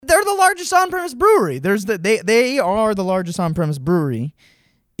the largest on-premise brewery. They are the largest on-premise brewery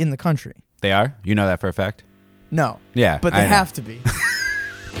in the country. They are? You know that for a fact? No. Yeah, But they have to be.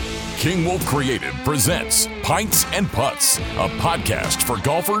 King Wolf Creative presents Pints and Putts, a podcast for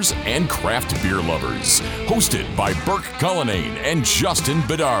golfers and craft beer lovers. Hosted by Burke Cullinane and Justin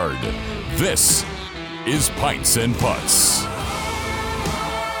Bedard. This is Pints and Putts.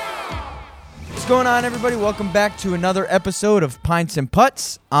 What's going on, everybody? Welcome back to another episode of Pints and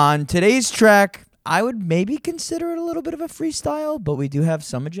Putts. On today's track, I would maybe consider it a little bit of a freestyle, but we do have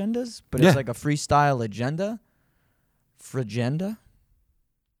some agendas. But it's like a freestyle agenda. Fragenda?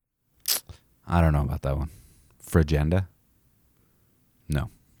 I don't know about that one. Fragenda? No.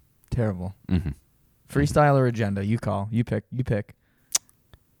 Terrible. Mm-hmm. Freestyle or agenda? You call. You pick.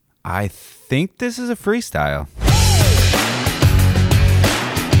 I think this is a freestyle.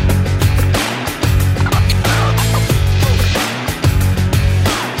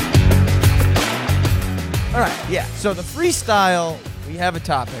 All right, yeah. So the freestyle, we have a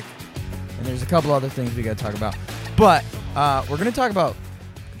topic, and there's a couple other things we got to talk about. But we're going to talk about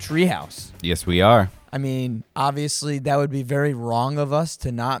Treehouse. Yes, we are. I mean, obviously, that would be very wrong of us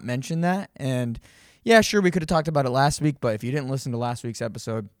to not mention that. And, yeah, sure, we could have talked about it last week, but if you didn't listen to last week's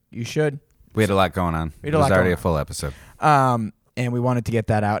episode, you should. We had a lot going on. It was already a full episode. And we wanted to get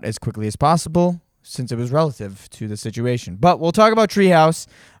that out as quickly as possible since it was relative to the situation. But we'll talk about Treehouse.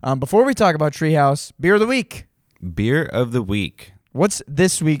 Before we talk about Treehouse, Beer of the Week. Beer of the Week. What's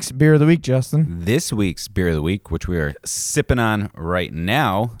this week's Beer of the Week, Justin? This week's Beer of the Week, which we are sipping on right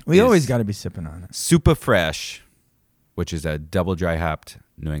now. We always got to be sipping on it. Super Fresh, which is a double dry hopped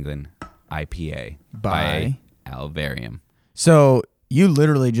New England IPA by Alvarium. So you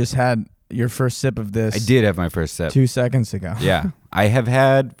literally just had your first sip of this. I did have my first sip 2 seconds ago. Yeah. I have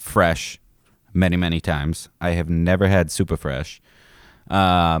had Fresh many, many times. I have never had Super Fresh.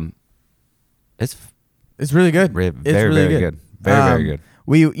 It's really good. Very, it's really very good. Very good.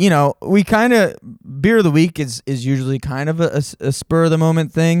 We kind of, Beer of the Week is usually kind of a spur of the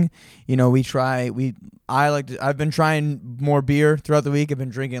moment thing. You know, I've been trying more beer throughout the week. I've been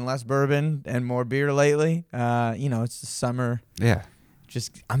drinking less bourbon and more beer lately. It's the summer. Yeah.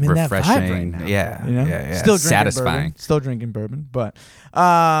 Just, I'm in that vibe right now. Yeah. You know? Yeah. Still drinking satisfying. Bourbon. Still drinking bourbon. But,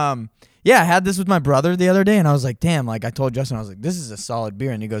 yeah, I had this with my brother the other day, and I was like, damn, like I told Justin, I was like, this is a solid beer.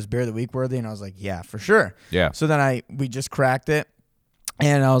 And he goes, Beer of the Week worthy? And I was like, yeah, for sure. Yeah. So then we just cracked it,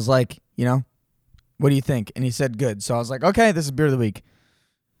 and I was like, what do you think? And he said, good. So I was like, okay, this is Beer of the Week.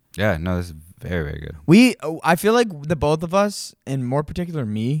 Yeah, no, this is very, very good. I feel like the both of us, and more particular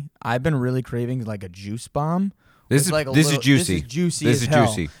me, I've been really craving like a juice bomb. This is juicy. This is juicy This as is hell.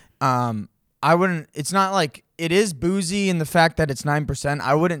 juicy. It's not like, it is boozy in the fact that it's 9%.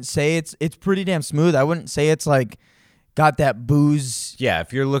 I wouldn't say it's pretty damn smooth. I wouldn't say it's like got that booze. Yeah,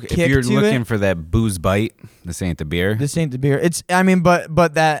 if you're kick looking it. for that booze bite, this ain't the beer. This ain't the beer.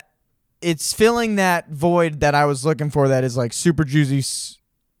 But that it's filling that void that I was looking for. That is like super juicy,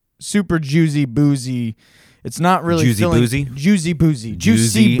 boozy. It's not really Juicy filling, boozy? Juicy boozy,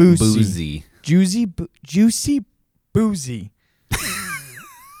 Juicy boozy, boozy. juicy boozy. Juicy boozy.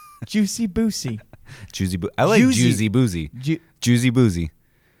 Juicy boozy. I like juicy boozy. Juicy boozy.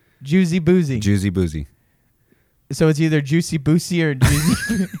 Juicy boozy. Juicy boozy. So it's either juicy boozy or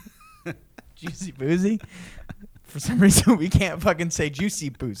juicy juicy boozy. For some reason, we can't fucking say juicy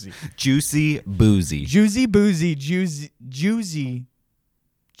boozy. Juicy boozy. Juicy boozy.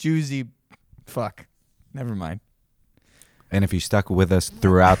 Juicy. Fuck. Never mind. And if you stuck with us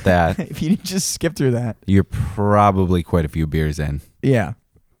throughout that, if you just skip through that, you're probably quite a few beers in. Yeah.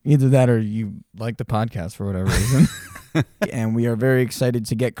 Either that or you like the podcast for whatever reason. And we are very excited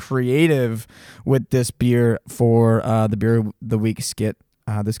to get creative with this beer for the Beer of the Week skit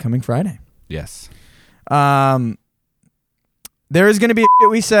this coming Friday. Yes. There is going to be a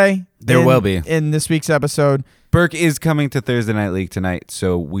shit we say. There will be. In this week's episode. Burke is coming to Thursday Night League tonight,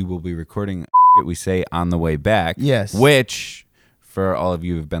 so we will be recording shit we say on the way back. Yes. Which, for all of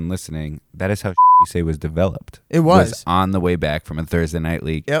you who have been listening, that is how we say was developed. It was on the way back from a Thursday Night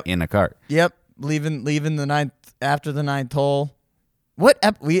League in a cart. Yep. Leaving the ninth after the ninth hole.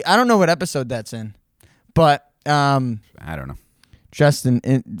 I don't know what episode that's in, but I don't know.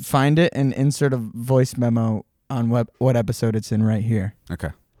 Justin, find it and insert a voice memo on what episode it's in right here. Okay.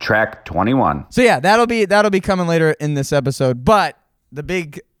 Track 21. So yeah, that'll be coming later in this episode. But the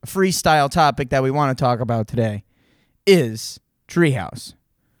big freestyle topic that we want to talk about today is Treehouse.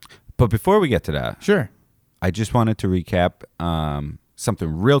 But before we get to that, sure, I just wanted to recap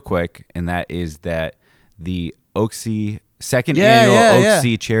something real quick, and that is that the Oaksy second annual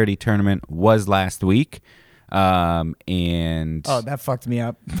Oaksy charity tournament was last week. And that fucked me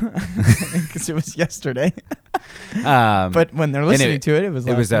up because it was yesterday. but But when they're listening to it, it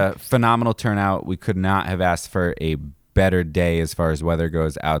was a phenomenal turnout. We could not have asked for a better day as far as weather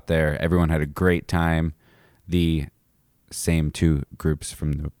goes out there. Everyone had a great time. The same two groups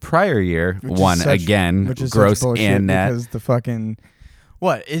from the prior year won again, which is gross such bullshit and net. because the fucking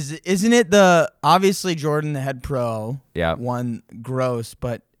isn't it the obviously Jordan, the head pro, won gross,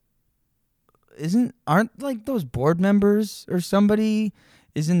 but aren't like those board members or somebody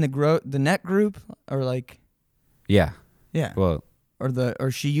is in the net group or like well,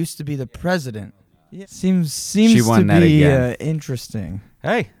 or she used to be the president. Yeah. Seems she won to that be again. Interesting.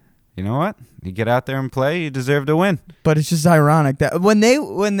 Hey, you know what? You get out there and play, you deserve to win. But it's just ironic that when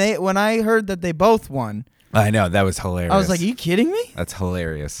I heard that they both won, I know, that was hilarious. I was like, "Are you kidding me?" That's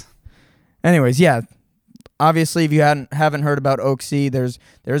hilarious. Anyways, yeah. Obviously, if you haven't heard about Oaksy, there's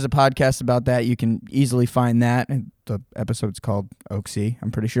a podcast about that. You can easily find that. And the episode's called Oaksy,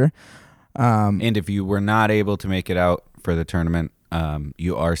 I'm pretty sure. And if you were not able to make it out for the tournament,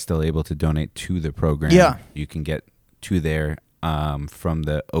 you are still able to donate to the program. Yeah. You can get to there from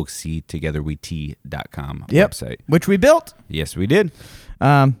the OaksyTogetherWeT.com website. Which we built. Yes, we did.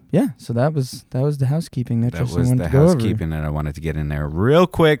 So that was the housekeeping that was wanted the to go over. housekeeping that I wanted to get in there real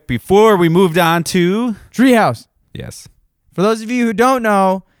quick before we moved on to Treehouse. Yes. For those of you who don't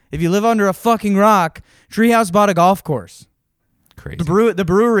know, if you live under a fucking rock, Treehouse bought a golf course. Crazy. The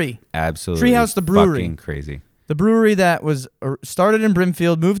brewery. Absolutely. Treehouse, the brewery. Fucking crazy. The brewery that was started in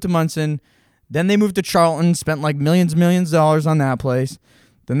Brimfield, moved to Munson, then they moved to Charlton, spent like millions and millions of dollars on that place.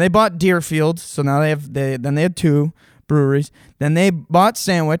 Then they bought Deerfield, so now they had two breweries. Then they bought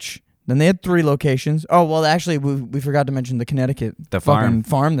Sandwich. Then they had 3 locations. Oh, well, actually, we forgot to mention the Connecticut farm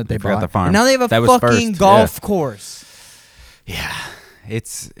that they bought. The farm. And now they have a fucking golf course. Yeah,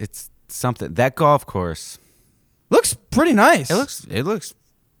 it's something. That golf course looks pretty nice. It looks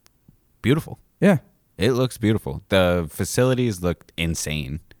beautiful. Yeah, it looks beautiful. The facilities look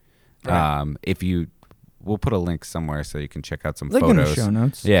insane. Right. We'll put a link somewhere so you can check out some photos. In the show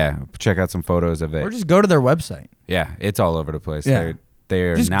notes. Yeah, check out some photos of it. Or just go to their website. Yeah, it's all over the place. Yeah.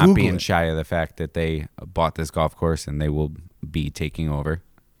 They're just not Google being it. shy of the fact that they bought this golf course and they will be taking over.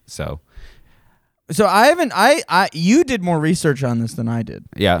 So you did more research on this than I did.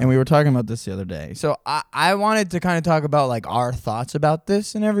 Yeah. And we were talking about this the other day. So I wanted to kind of talk about like our thoughts about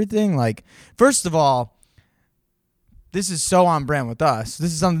this and everything. Like, first of all, this is so on brand with us.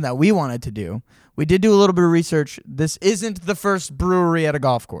 This is something that we wanted to do. We did do a little bit of research. This isn't the first brewery at a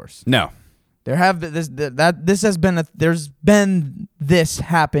golf course. No. There's been this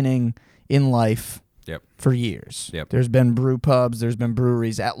happening in life. Yep. For years. Yep. There's been brew pubs. There's been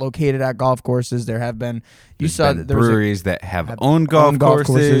breweries located at golf courses. There have been. Breweries that have owned golf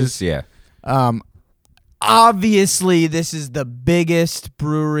courses. Yeah. Obviously, this is the biggest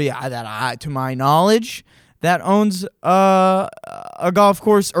brewery to my knowledge, that owns a golf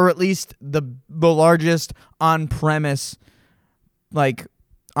course, or at least the largest on-premise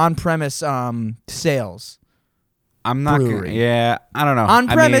sales. I'm not gonna, I don't know.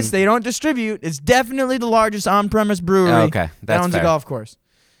 On-premise, they don't distribute. It's definitely the largest on-premise brewery that owns a golf course.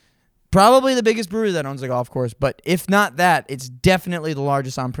 Probably the biggest brewery that owns a golf course, but if not that, it's definitely the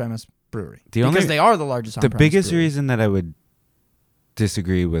largest on-premise brewery. Because they are the largest on-premise brewery. The biggest reason that I would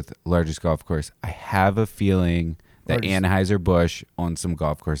disagree with largest golf course, I have a feeling that Anheuser-Busch owns some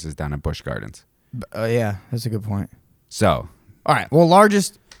golf courses down at Busch Gardens. Yeah, that's a good point. So. All right, well,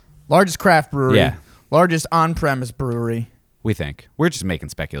 largest craft brewery. Yeah. Largest on-premise brewery. We think. We're just making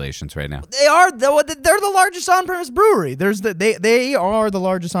speculations right now. They are. They're the largest on-premise brewery. They are the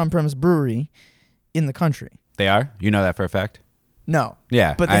largest on-premise brewery in the country. They are? You know that for a fact? No.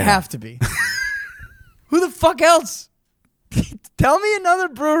 Yeah. But they have to be. Who the fuck else? Tell me another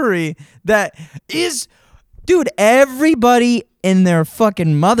brewery that is... Dude, everybody and their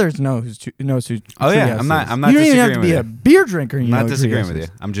fucking mothers knows who Oh yeah, I'm not you don't even have to be a beer drinker. I'm not disagreeing with you.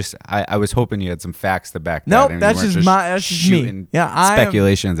 I'm just I was hoping you had some facts to back that. Nope, that's just me. Yeah,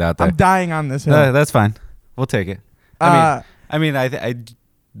 speculations out there. I'm dying on this hill. That's fine. We'll take it. I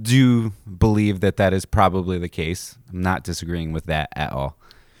do believe that is probably the case. I'm not disagreeing with that at all.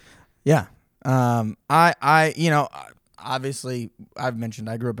 Yeah. Obviously, I've mentioned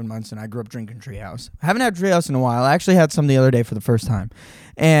I grew up in Munson. I grew up drinking Treehouse. I haven't had Treehouse in a while. I actually had some the other day for the first time.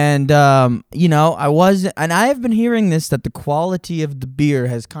 And, I have been hearing this, that the quality of the beer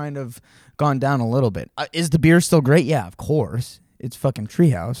has kind of gone down a little bit. Is the beer still great? Yeah, of course. It's fucking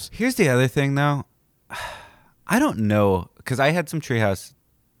Treehouse. Here's the other thing, though. I don't know, because I had some Treehouse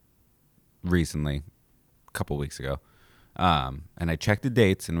recently, a couple weeks ago. And I checked the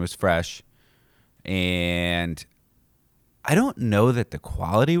dates, and it was fresh. And I don't know that the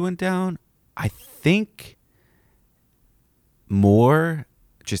quality went down. I think more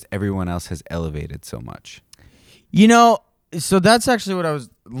just everyone else has elevated so much. You know, so that's actually what I was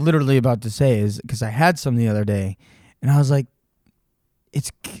literally about to say, is because I had some the other day and I was like,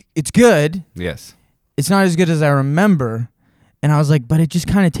 it's good. Yes. It's not as good as I remember. And I was like, but it just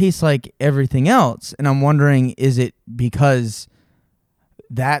kind of tastes like everything else. And I'm wondering, is it because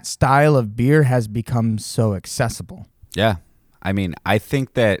that style of beer has become so accessible? Yeah. I mean, I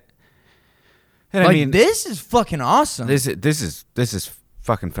think that, and like, I mean, this is fucking awesome. This is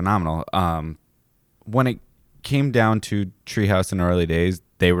fucking phenomenal. When it came down to Treehouse in the early days,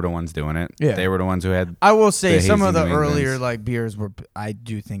 they were the ones doing it. Yeah. They were the ones who had. I will say the some of hazy the New Englands. earlier like beers I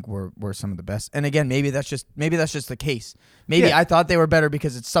do think were some of the best. And again, maybe that's just the case. Maybe Yeah. I thought they were better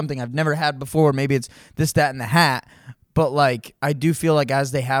because it's something I've never had before. Maybe it's this, that, and the hat. But like, I do feel like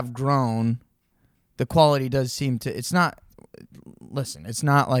as they have grown, the quality does seem to. It's not. Listen, it's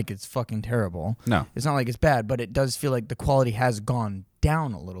not like it's fucking terrible. No. It's not like it's bad, but it does feel like the quality has gone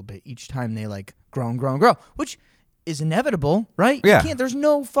down a little bit each time they like grow and grow and grow, which is inevitable, right? Yeah. There's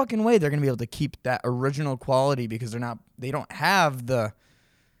no fucking way they're going to be able to keep that original quality because they don't have the,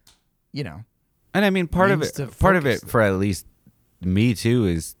 you know. And I mean, part of means to it focus. for at least me too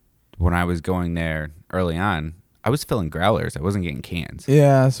is when I was going there early on, I was filling growlers. I wasn't getting cans.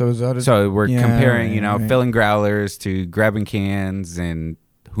 Yeah, so is that So we're comparing, right. filling growlers to grabbing cans, and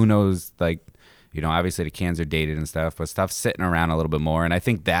who knows, like, obviously the cans are dated and stuff, but stuff's sitting around a little bit more. And I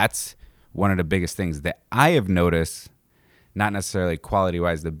think that's one of the biggest things that I have noticed, not necessarily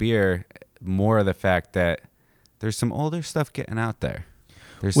quality-wise the beer, more of the fact that there's some older stuff getting out there.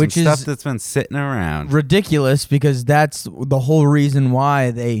 There's Which some is stuff that's been sitting around. ridiculous because that's the whole reason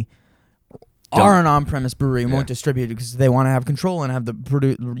why they are an on-premise brewery and won't distribute it, because they want to have control and have the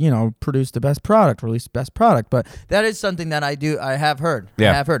produce the best product, release the best product. But that is something that I have heard.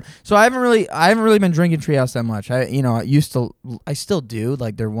 Yeah. I have heard. So I haven't really been drinking Treehouse that much. I still do.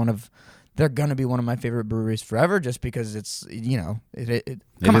 Like they're gonna be one of my favorite breweries forever, just because it's It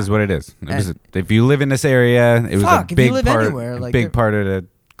is what it is. If you live in this area, it was a if you big live part. anywhere, like, big part of the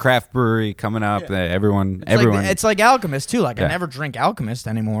craft brewery coming up. That everyone. It's like Alchemist too. Like Yeah. I never drink Alchemist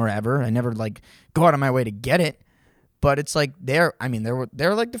anymore ever. I never like go out of my way to get it. But it's like they're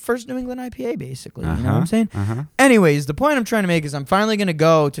like the first New England IPA basically. You know what I'm saying? Anyways, the point I'm trying to make is I'm finally gonna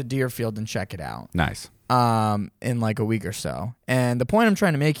go to Deerfield and check it out. Nice. In like a week or so. And the point I'm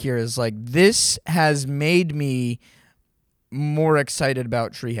trying to make here is like this has made me more excited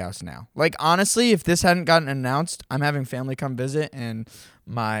about Treehouse now. Like honestly, if this hadn't gotten announced, I'm having family come visit, and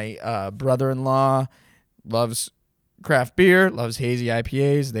my brother-in-law loves craft beer, loves hazy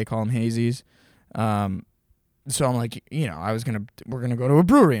IPAs. They call them hazies. So I'm like, we're gonna go to a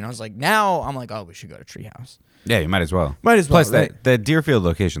brewery, and I was like, now I'm like, oh, we should go to Treehouse. Yeah, you might as well. Plus, right? the Deerfield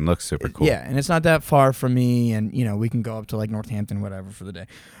location looks super cool. Yeah, and it's not that far from me, and we can go up to like Northampton, whatever, for the day.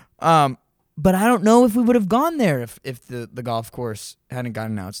 But I don't know if we would have gone there if the golf course hadn't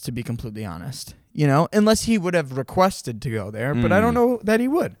gotten announced, to be completely honest. Unless he would have requested to go there, but I don't know that he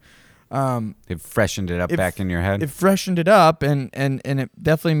would. It freshened it up back in your head. It freshened it up, and it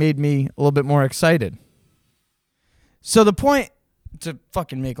definitely made me a little bit more excited. So the point, to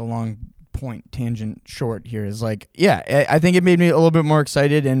fucking make a long point tangent short here, is like, yeah, I think it made me a little bit more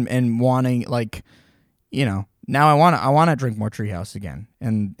excited and wanting, like, now I want to drink more Treehouse again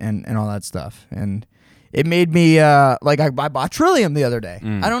and all that stuff. And it made me like I bought Trillium the other day.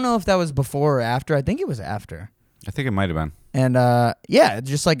 I don't know if that was before or after. I think it was after. I think it might have been. And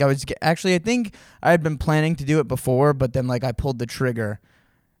just like I think I had been planning to do it before, but then like I pulled the trigger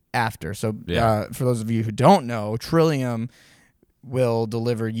after. So for those of you who don't know, Trillium will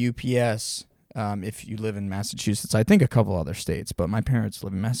deliver UPS if you live in Massachusetts. I think a couple other states, but my parents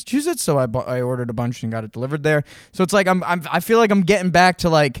live in Massachusetts, so I ordered a bunch and got it delivered there. So it's like I feel like I'm getting back to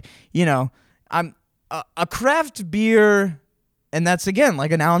like, I'm a craft beer. And that's, again,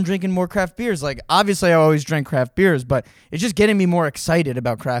 like, now I'm drinking more craft beers. Like, obviously I always drink craft beers, but it's just getting me more excited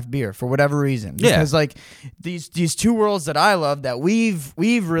about craft beer for whatever reason. Because, like, these two worlds that I love that we've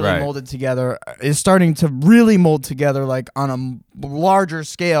really molded together is starting to really mold together, like, on a larger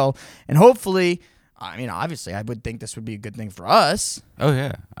scale. And hopefully, I mean, obviously, I would think this would be a good thing for us. Oh,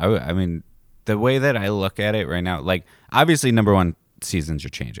 yeah. I mean, the way that I look at it right now, like, obviously, number one, seasons are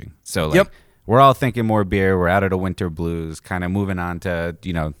changing. So, like, we're all thinking more beer. We're out of the winter blues, kind of moving on to,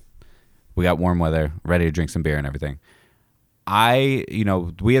 we got warm weather, ready to drink some beer and everything.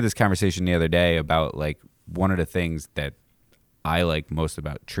 We had this conversation the other day about, like, one of the things that I like most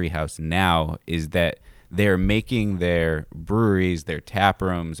about Treehouse now is that they're making their breweries, their tap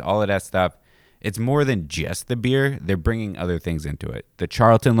rooms, all of that stuff. it's more than just the beer. They're bringing other things into it. The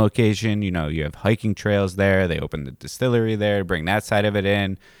Charlton location, you have hiking trails there. They opened the distillery there, bring that side of it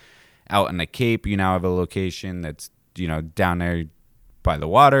in. Out in the Cape, you now have a location that's, down there by the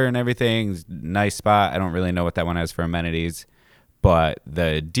water and everything. Nice spot. I don't really know what that one has for amenities. But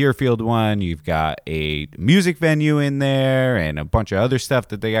the Deerfield one, you've got a music venue in there and a bunch of other stuff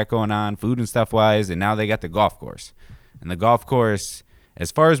that they got going on, food and stuff wise. And now they got the golf course. And the golf course,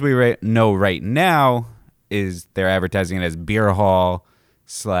 as far as we know right now, is they're advertising it as beer hall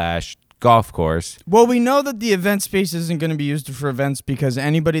 / golf course. Well, we know that the event space isn't going to be used for events because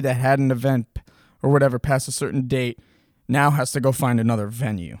anybody that had an event or whatever past a certain date now has to go find another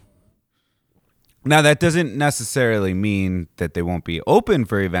venue. Now, that doesn't necessarily mean that they won't be open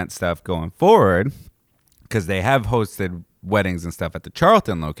for event stuff going forward, because they have hosted weddings and stuff at the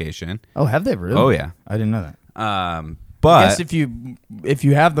Charlton location. Oh, have they really? Oh, yeah. I didn't know that. But I guess if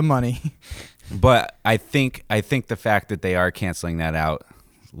you have the money. But I think the fact that they are canceling that out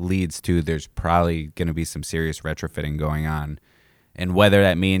leads to there's probably going to be some serious retrofitting going on. And whether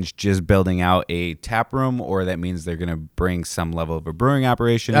that means just building out a tap room or that means they're going to bring some level of a brewing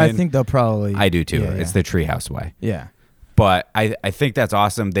operation in. I think they'll probably. I do too. Yeah, it's the Treehouse way. Yeah. But I think that's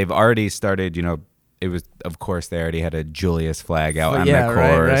awesome. They've already started, it was, of course, they already had a Julius flag out on the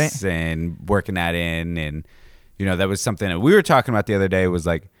course and working that in. And, that was something that we were talking about the other day was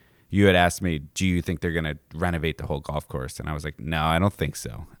like, you had asked me, do you think they're going to renovate the whole golf course? And I was like, no, I don't think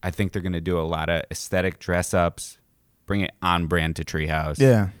so. I think they're going to do a lot of aesthetic dress-ups, bring it on brand to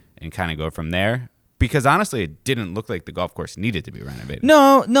Treehouse, and kind of go from there. Because honestly, it didn't look like the golf course needed to be renovated.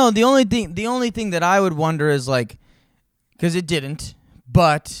 No. The only thing that I would wonder is like, because it didn't,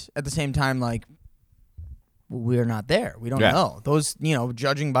 but at the same time, like, we're not there. We don't know. Those,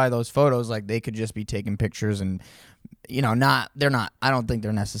 judging by those photos, like they could just be taking pictures and, they're not, I don't think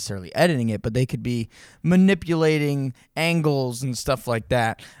they're necessarily editing it, but they could be manipulating angles and stuff like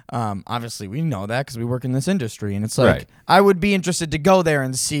that. Obviously, we know that because we work in this industry. And it's like, I would be interested to go there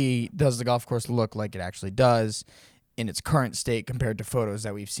and see, does the golf course look like it actually does in its current state compared to photos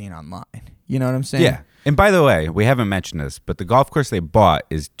that we've seen online? You know what I'm saying? Yeah. And by the way, we haven't mentioned this, but the golf course they bought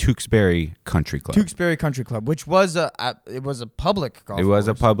is Tewksbury Country Club. Tewksbury Country Club, which was a public golf course. It was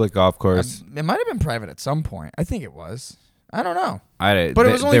a public golf course. It might have been private at some point. I think it was. I don't know. But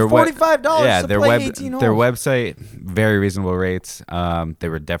it was only $45 to play 18 holes. Their website, very reasonable rates. They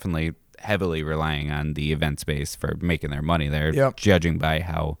were definitely heavily relying on the event space for making their money there, judging by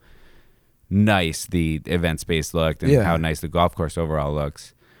how nice the event space looked and how nice the golf course overall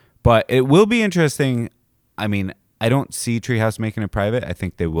looks. But it will be interesting. I mean, I don't see Treehouse making it private. I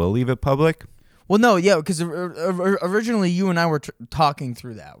think they will leave it public. Well, no, yeah, because originally you and I were talking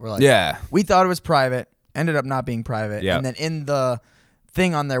through that. We're like, we thought it was private, ended up not being private. And then in the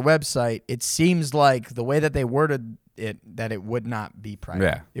thing on their website, it seems like the way that they worded it, that it would not be private.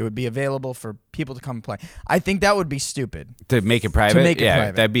 Yeah. It would be available for people to come play. I think that would be stupid. To make it private? To make it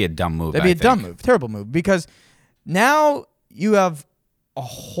private. That'd be a dumb move. That'd be a dumb move, terrible move, because now you have a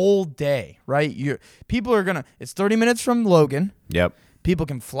whole day, right? People are gonna. It's 30 minutes from Logan. Yep. People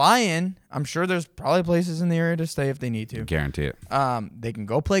can fly in. I'm sure there's probably places in the area to stay if they need to. Guarantee it. They can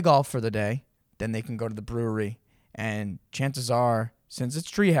go play golf for the day. Then they can go to the brewery. And chances are, since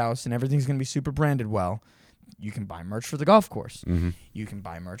it's Treehouse and everything's gonna be super branded well, you can buy merch for the golf course. Mm-hmm. You can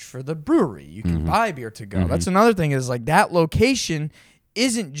buy merch for the brewery. You can buy beer to go. That's another thing is like that location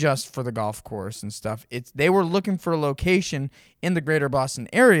isn't just for the golf course and stuff. They were looking for a location in the greater Boston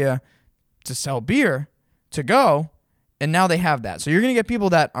area to sell beer to go, and now they have that. So you're going to get people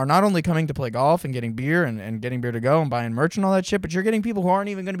that are not only coming to play golf and getting beer and getting beer to go and buying merch and all that shit, but you're getting people who aren't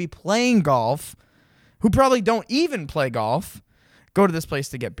even going to be playing golf, who probably don't even play golf, go to this place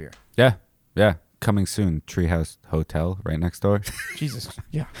to get beer. Yeah, yeah. Coming soon, Treehouse Hotel right next door. Jesus,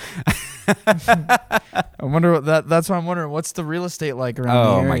 yeah. I wonder what that's why I'm wondering what's the real estate like around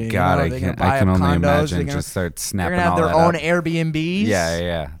here. Oh my God, I can only imagine. Just start snapping all that up. They're gonna have their own Airbnbs.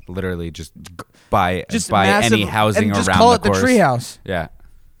 Yeah. Literally, just buy massive, any housing and just around call the it course. The Treehouse. Yeah.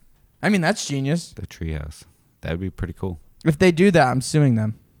 I mean, that's genius. The Treehouse. That'd be pretty cool. If they do that, I'm suing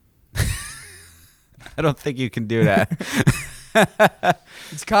them. I don't think you can do that.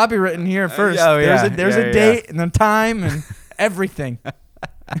 It's copywritten here first. There's a date and a time and everything.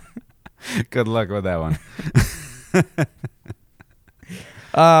 Good luck with that one.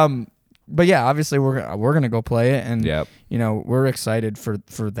 But yeah, obviously we're gonna go play it, and we're excited for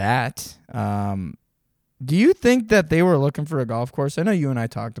that. Do you think that they were looking for a golf course? I know you and I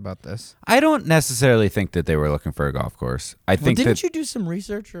talked about this. I don't necessarily think that they were looking for a golf course. Didn't you do some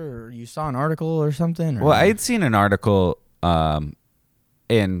research, or you saw an article or something? Or well, I had seen an article.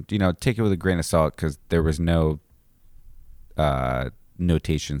 and take it with a grain of salt because there was no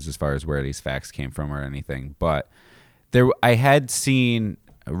notations as far as where these facts came from or anything. But I had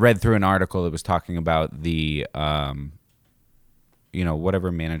read through an article that was talking about the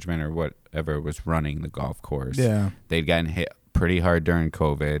whatever management or whatever was running the golf course. Yeah. They'd gotten hit pretty hard during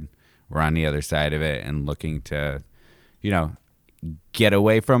COVID. We're on the other side of it and looking to, get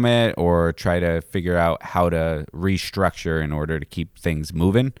away from it or try to figure out how to restructure in order to keep things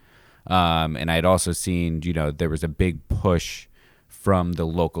moving. And I'd also seen, there was a big push from the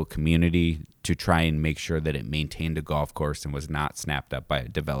local community to try and make sure that it maintained a golf course and was not snapped up by a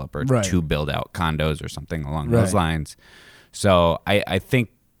developer to build out condos or something along those lines. So I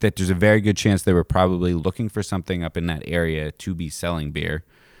think that there's a very good chance they were probably looking for something up in that area to be selling beer.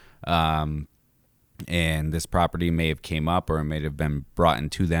 And this property may have came up or it may have been brought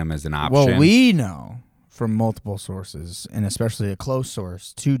into them as an option. Well, we know from multiple sources, and especially a close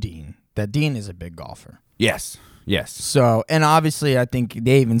source to Dean, that Dean is a big golfer. Yes. So, and obviously, I think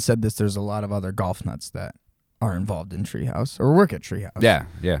they even said this, there's a lot of other golf nuts that are involved in Treehouse or work at Treehouse.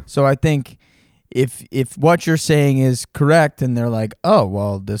 Yeah. So I think if what you're saying is correct and they're like, oh,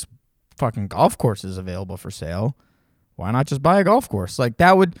 well, this fucking golf course is available for sale, why not just buy a golf course? Like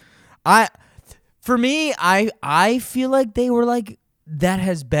that would, for me, I feel like they were like, that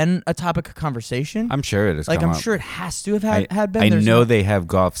has been a topic of conversation. I'm sure it is. Like, I'm sure it has to have had been. I know they have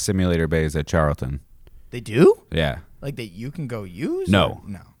golf simulator bays at Charlton. They do? Yeah. Like that you can go use? No.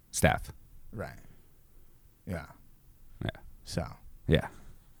 No. Staff. Right. Yeah. Yeah. So. Yeah.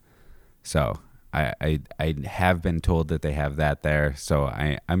 So I have been told that they have that there. So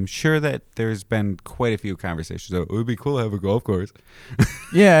I'm sure that there's been quite a few conversations. Oh, it would be cool to have a golf course.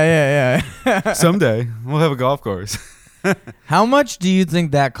 Yeah. Someday we'll have a golf course. How much do you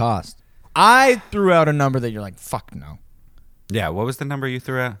think that cost? I threw out a number that you're like, fuck no. Yeah, what was the number you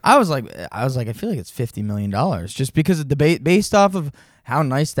threw out? I was like, I feel like it's $50 million just because of based off of how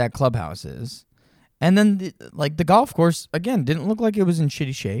nice that clubhouse is. And then the golf course, again, didn't look like it was in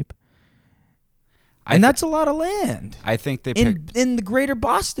shitty shape. And that's a lot of land. I think they in the greater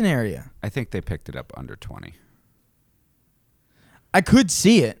Boston area. I think they picked it up under 20. I could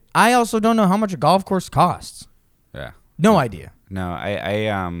see it. I also don't know how much a golf course costs. Yeah. No idea. No,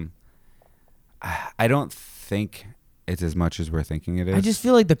 I don't think it's as much as we're thinking it is. I just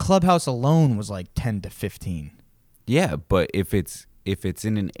feel like the clubhouse alone was like 10 to 15. Yeah, but if it's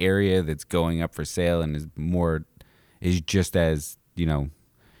in an area that's going up for sale and is just as,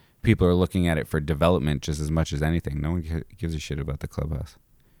 people are looking at it for development just as much as anything, no one gives a shit about the clubhouse.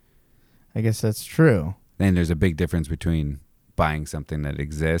 I guess that's true. Then there's a big difference between buying something that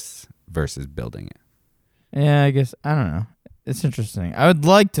exists versus building it. Yeah, I guess, I don't know. It's interesting. I would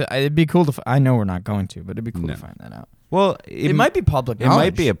like to, it'd be cool to, I know we're not going to, but it'd be cool to find that out. Well, it might be public knowledge. It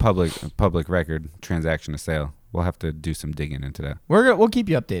might be a public record transaction to sale. We'll have to do some digging into that. We'll keep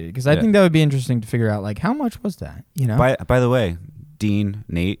you updated because I think that would be interesting to figure out, like, how much was that, By the way, Dean,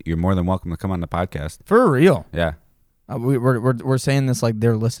 Nate, you're more than welcome to come on the podcast. For real. Yeah. We're saying this like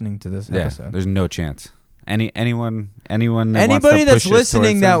they're listening to this episode. There's no chance. Anybody that's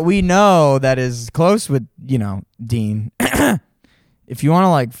listening that we know that is close with, Dean, if you want to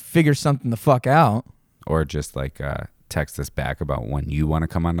like figure something the fuck out, or just like text us back about when you want to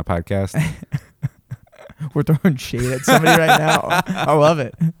come on the podcast. We're throwing shade at somebody right now. I love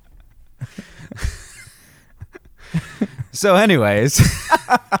it. So anyways,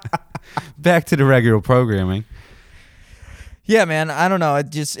 back to the regular programming. Yeah, man, I don't know.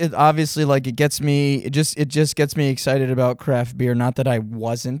 It obviously like it just gets me excited about craft beer. Not that I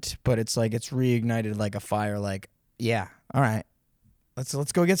wasn't, but it's like it's reignited like a fire. Like, yeah, all right, let's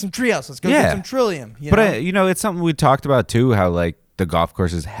go get some Treehouse. Let's go get some Trillium. It's something we talked about too. How like the golf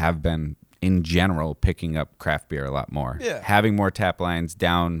courses have been in general picking up craft beer a lot more. Yeah, having more tap lines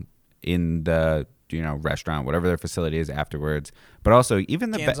down in the restaurant, whatever their facility is afterwards, but also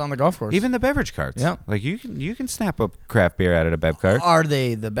even cans on the golf course, even the beverage carts. Yeah, like you can snap up craft beer out of a bev cart. Are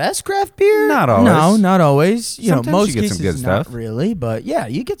they the best craft beer? Not always. No, not always. Sometimes most you get cases some good not stuff. really, but yeah,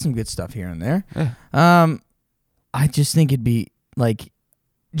 you get some good stuff here and there. Yeah. I just think it'd be like,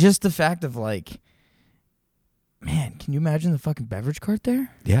 just the fact of like, man, can you imagine the fucking beverage cart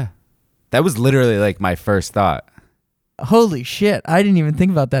there? Yeah, that was literally like my first thought. Holy shit, I didn't even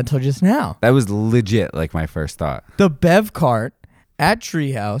think about that till just now. That was legit like my first thought. The bev cart at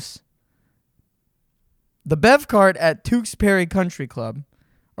Treehouse. The bev cart at Tewksbury Country Club.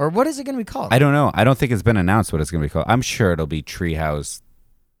 Or what is it going to be called? I don't know. I don't think it's been announced what it's going to be called. I'm sure it'll be Treehouse.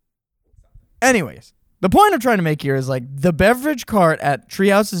 Anyways, the point I'm trying to make here is like the beverage cart at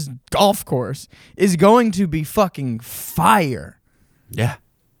Treehouse's golf course is going to be fucking fire. Yeah.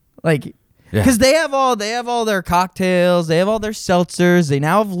 Like, Yeah. because they have all their cocktails, they have all their seltzers, they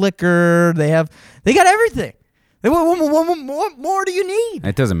now have liquor, they got everything. What more do you need?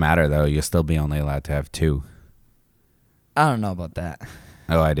 It doesn't matter, though. You'll still be only allowed to have 2. I don't know about that.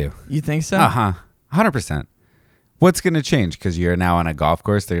 Oh, I do. You think so? 100%. What's going to change? Because you're now on a golf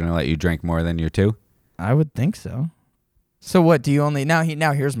course, they're going to let you drink more than your 2? I would think so. So what do you only now?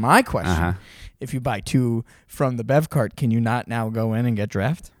 Here's my question: Uh-huh. If you buy 2 from the Bev cart, can you not now go in and get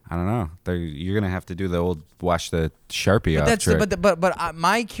draft? I don't know. You're going to have to do the old wash the Sharpie off trick. But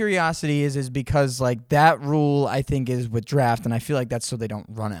my curiosity is because like that rule I think is with draft, and I feel like that's so they don't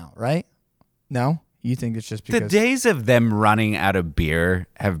run out, right? No, you think it's just because The days of them running out of beer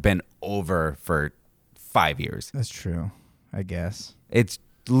have been over for 5 years. That's true, I guess. It's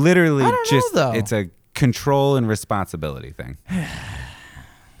literally I don't know, just though. it's a control and responsibility thing.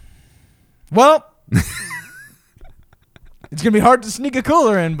 Well, it's gonna be hard to sneak a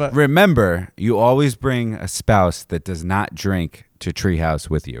cooler in, but Remember, you always bring a spouse that does not drink to Treehouse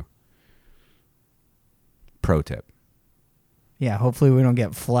with you. Pro tip. yeah, hopefully we don't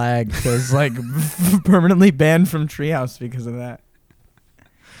get flagged because like permanently banned from Treehouse because of that.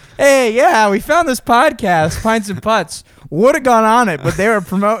 Hey, yeah, we found this podcast, Pints and Putts. Would have gone on it, but they were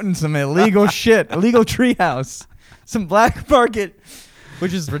promoting some illegal shit, illegal Treehouse, some black market,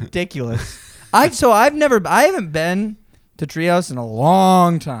 which is ridiculous. I haven't been to Treehouse in a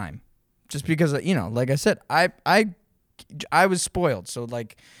long time, just because like I said, I was spoiled. So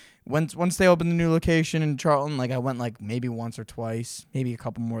like, once they opened the new location in Charlton, like I went like maybe once or twice, maybe a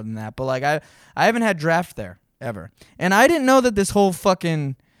couple more than that. But like I haven't had draft there ever, and I didn't know that this whole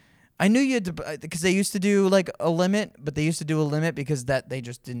fucking. I knew you had to, because they used to do like a limit, but they used to do a limit because that they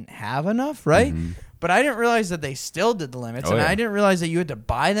just didn't have enough, right? Mm-hmm. But I didn't realize that they still did the limits, and I didn't realize that you had to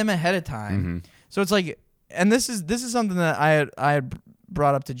buy them ahead of time. Mm-hmm. So it's like, and this is something that I had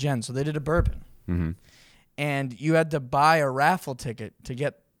brought up to Jen. So they did a bourbon, Mm-hmm. and you had to buy a raffle ticket to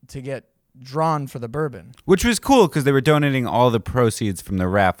get drawn for the bourbon. Which was cool because they were donating all the proceeds from the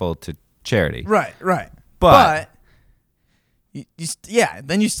raffle to charity. Right. But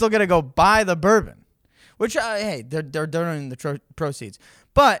then you still got to go buy the bourbon, which hey, they're donating the proceeds.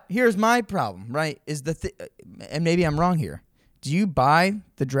 But here's my problem, right? Is and maybe I'm wrong here. Do you buy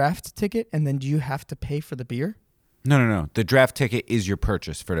the draft ticket and then do you have to pay for the beer? No. The draft ticket is your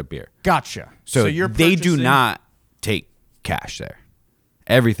purchase for the beer. Gotcha. So you're they do purchasing- not take cash there.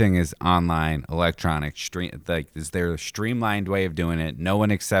 Everything is online, electronic. Is there a streamlined way of doing it? No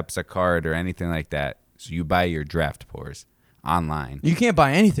one accepts a card or anything like that. So you buy your draft pours online. You can't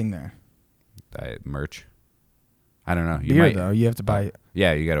buy anything there. Merch. I don't know. Beer though, you have to buy.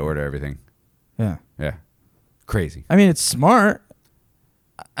 Yeah, you got to order everything. Yeah. Yeah. Crazy. I mean, it's smart,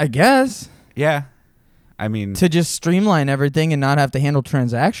 I guess, Yeah. I mean, to just streamline everything and not have to handle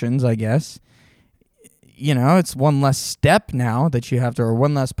transactions, I guess. It's one less step now that you have to, or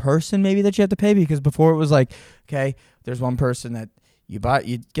one less person maybe that you have to pay, because before it was like, okay, there's one person that you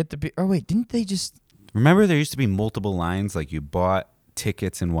get the beer. Oh, wait, didn't they just. remember there used to be multiple lines, like you bought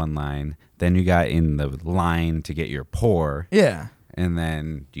tickets in one line, then you got in the line to get your pour, Yeah. and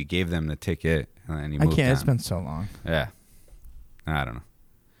then you gave them the ticket, and then you I moved can't. on. It's been so long. Yeah. I don't know.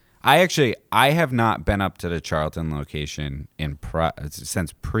 I have not been up to the Charlton location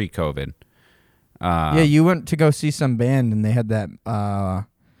since pre-COVID. Yeah, you went to go see some band and they had that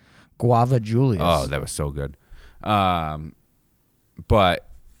Guava Julius. Oh, that was so good. But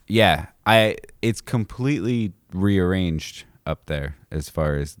yeah, it's completely rearranged up there as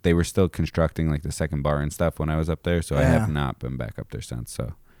far as they were still constructing like the second bar and stuff when I was up there. So I have not been back up there since.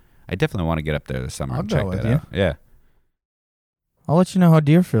 So I definitely want to get up there this summer I'll and go check with that you. out. Yeah. I'll let you know how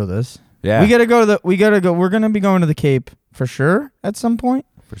Deerfield is. Yeah. We gotta go. We're gonna be going to the Cape for sure at some point.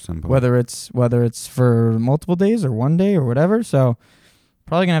 For some point. Whether it's for multiple days or one day or whatever. So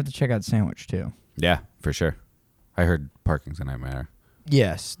probably gonna have to check out Sandwich too. Yeah, for sure. I heard parking's a nightmare.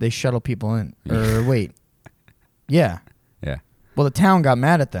 Yes, they shuttle people in. Or wait, yeah. Yeah. Well, the town got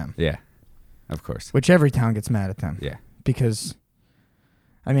mad at them, Yeah. Of course. which every town gets mad at them. Yeah. Because,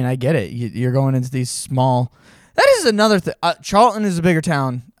 I mean, I get it. You're going into these small. That is another thing. Charlton is a bigger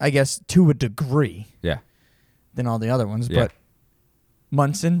town, I guess, to a degree. Yeah. Than all the other ones, Yeah. but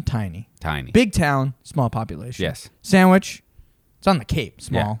Munson, tiny. Tiny. Big town, small population. Yes. Sandwich, it's on the Cape,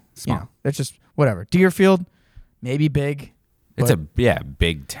 small. Yeah, small. That's just whatever. Deerfield, maybe big. It's but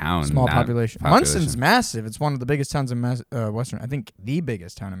big town. small not population. Munson's massive. It's one of the biggest towns in Western. I think the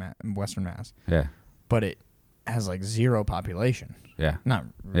biggest town in Western Mass. Yeah. But it has like zero population. Yeah. Not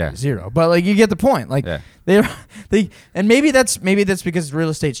really Yeah. zero, but like you get the point. Like Yeah. and maybe that's because real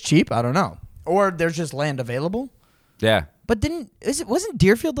estate's cheap. I don't know, or there's just land available. Yeah. But wasn't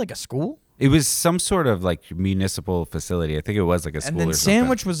Deerfield like a school? It was some sort of like municipal facility. I think it was like a school And then or something.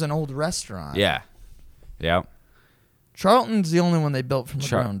 Sandwich was an old restaurant. Yeah. Yeah. Charlton's the only one they built from the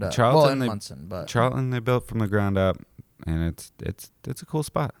ground up. Charlton, well, in Munson, but Charlton they built from the ground up, and it's a cool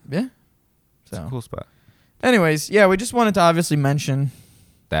spot. yeah. It's a cool spot. Anyways, yeah, we just wanted to obviously mention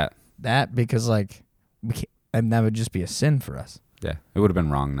That. because like and that would just be a sin for us. Yeah. It would have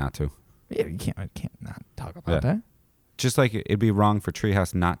been wrong not to. Yeah, I can't not talk about that. Just like it'd be wrong for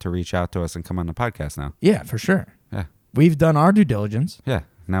Treehouse not to reach out to us and come on the podcast now. Yeah, for sure. Yeah. We've done our due diligence. Yeah.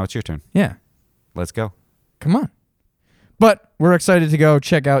 Now it's your turn. Yeah. Let's go. Come on. But we're excited to go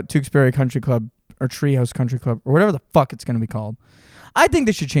check out Tewksbury Country Club or Treehouse Country Club or whatever the fuck it's going to be called. I think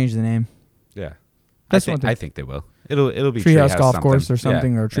they should change the name. Yeah. That's I think they will. It'll be Treehouse Golf something. Course or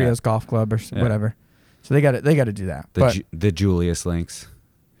something, or Treehouse Yeah. Golf Club or whatever. So they got to do that. The Julius Links.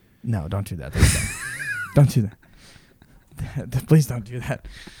 No, don't do that. Don't do that. Please don't do that.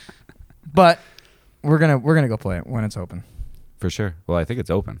 But we're gonna go play it when it's open. For sure. Well, I think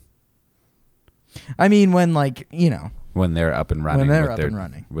it's open. I mean, when when they're up and running.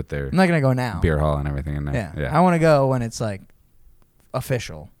 With their I'm not gonna go now. beer hall and everything in there. Yeah. I want to go when it's like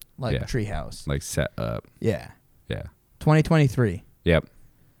official, like Yeah. Treehouse. Like set up. Yeah. Yeah. 2023. Yep.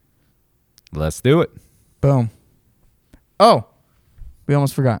 Let's do it. Boom. Oh, we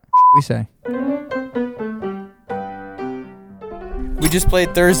almost forgot. We say. We just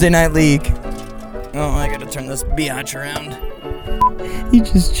played Thursday Night League. Oh, I gotta turn this biatch around. He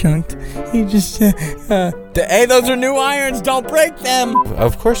just chunked. He just hey, those are new irons. Don't break them.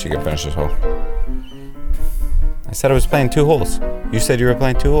 Of course you can finish this hole. I said I was playing 2 holes. You said you were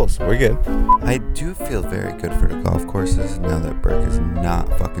playing 2 holes. We're good. I do feel very good for the golf courses now that Burke is not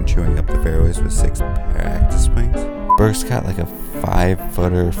fucking chewing up the fairways with 6 practice swings. Burke's got like a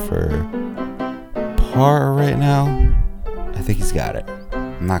 5-footer for par right now. I think he's got it.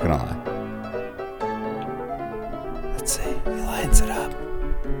 I'm not gonna lie. Let's see. He lines it up.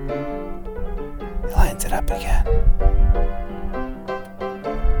 He lines it up again.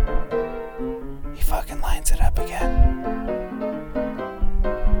 He fucking lines it up again.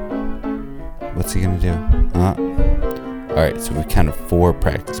 What's he gonna do? Alright, so we counted 4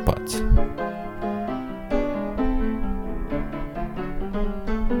 practice putts.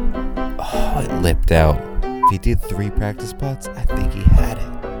 Oh, it lipped out. If he did 3 practice putts, I think he had it.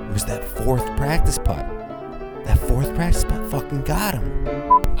 It was that 4th practice putt. That 4th practice putt fucking got him.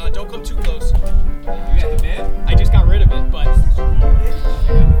 Don't come too close. You got the man? I just got rid of it, but...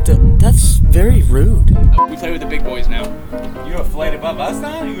 That's very rude. We play with the big boys now. You a flight above us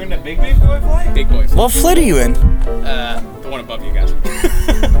now? You in a big boy flight? Big boys. What flight are you in? The one above you guys.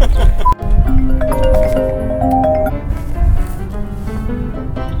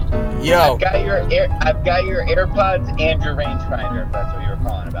 Yo. I've got your AirPods and your rangefinder, if that's what you were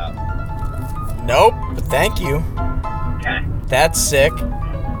calling about. Nope, but thank you. Okay. That's sick.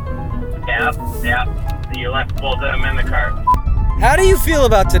 Yeah. So you left both of them in the car. How do you feel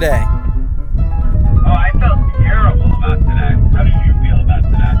about today? Oh, I felt terrible about today. How did you feel about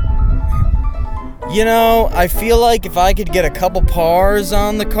today? You know, I feel like if I could get a couple pars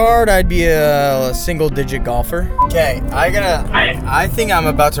on the card, I'd be a single-digit golfer. Okay, I think I'm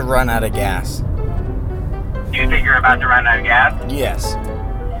about to run out of gas. Do you think you're about to run out of gas? Yes.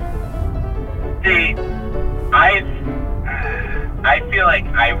 See, I feel like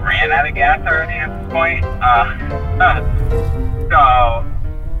I ran out of gas already at this point. So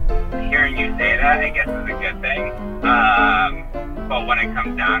hearing you say that, I guess, is a good thing. But when it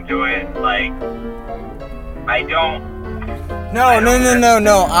comes down to it, like, I don't.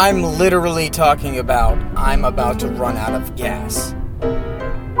 No. I'm literally talking about I'm about to run out of gas.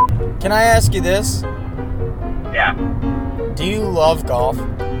 Can I ask you this? Yeah. Do you love golf?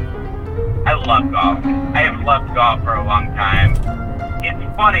 I love golf. I have loved golf for a long time.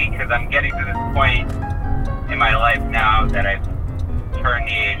 It's funny because I'm getting to this point in my life now that I've turned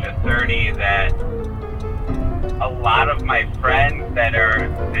the age of 30 that a lot of my friends that are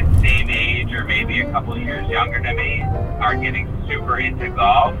the same age or maybe a couple years younger than me are getting super into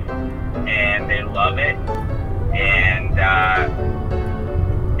golf and they love it. And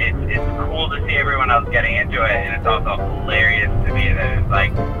it's cool to see everyone else getting into it, and it's also hilarious to me that it's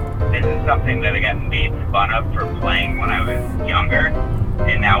like this is something that I got made fun of for playing when I was younger,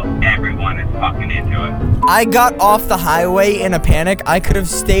 and now everyone is fucking into it. I got off the highway in a panic. I could have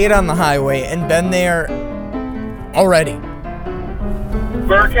stayed on the highway and been there already.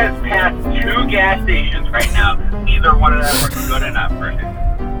 Burke has passed 2 gas stations right now. Neither one of them were good enough for him.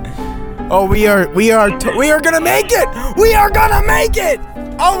 Oh, we are gonna make it! We are gonna make it!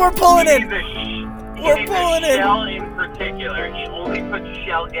 Oh, we're pulling in! We're pulling in! Shell inside particular, he only puts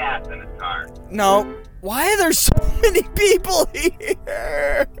Shell gas in his car. No. Why are there so many people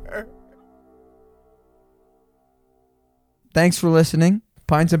here? Thanks for listening.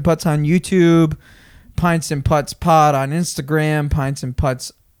 Pints and Putts on YouTube, Pints and Putts Pod on Instagram, Pints and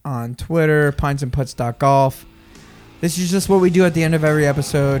Putts on Twitter, pintsandputts.golf. This is just what we do at the end of every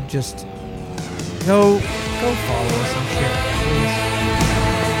episode. Just go follow us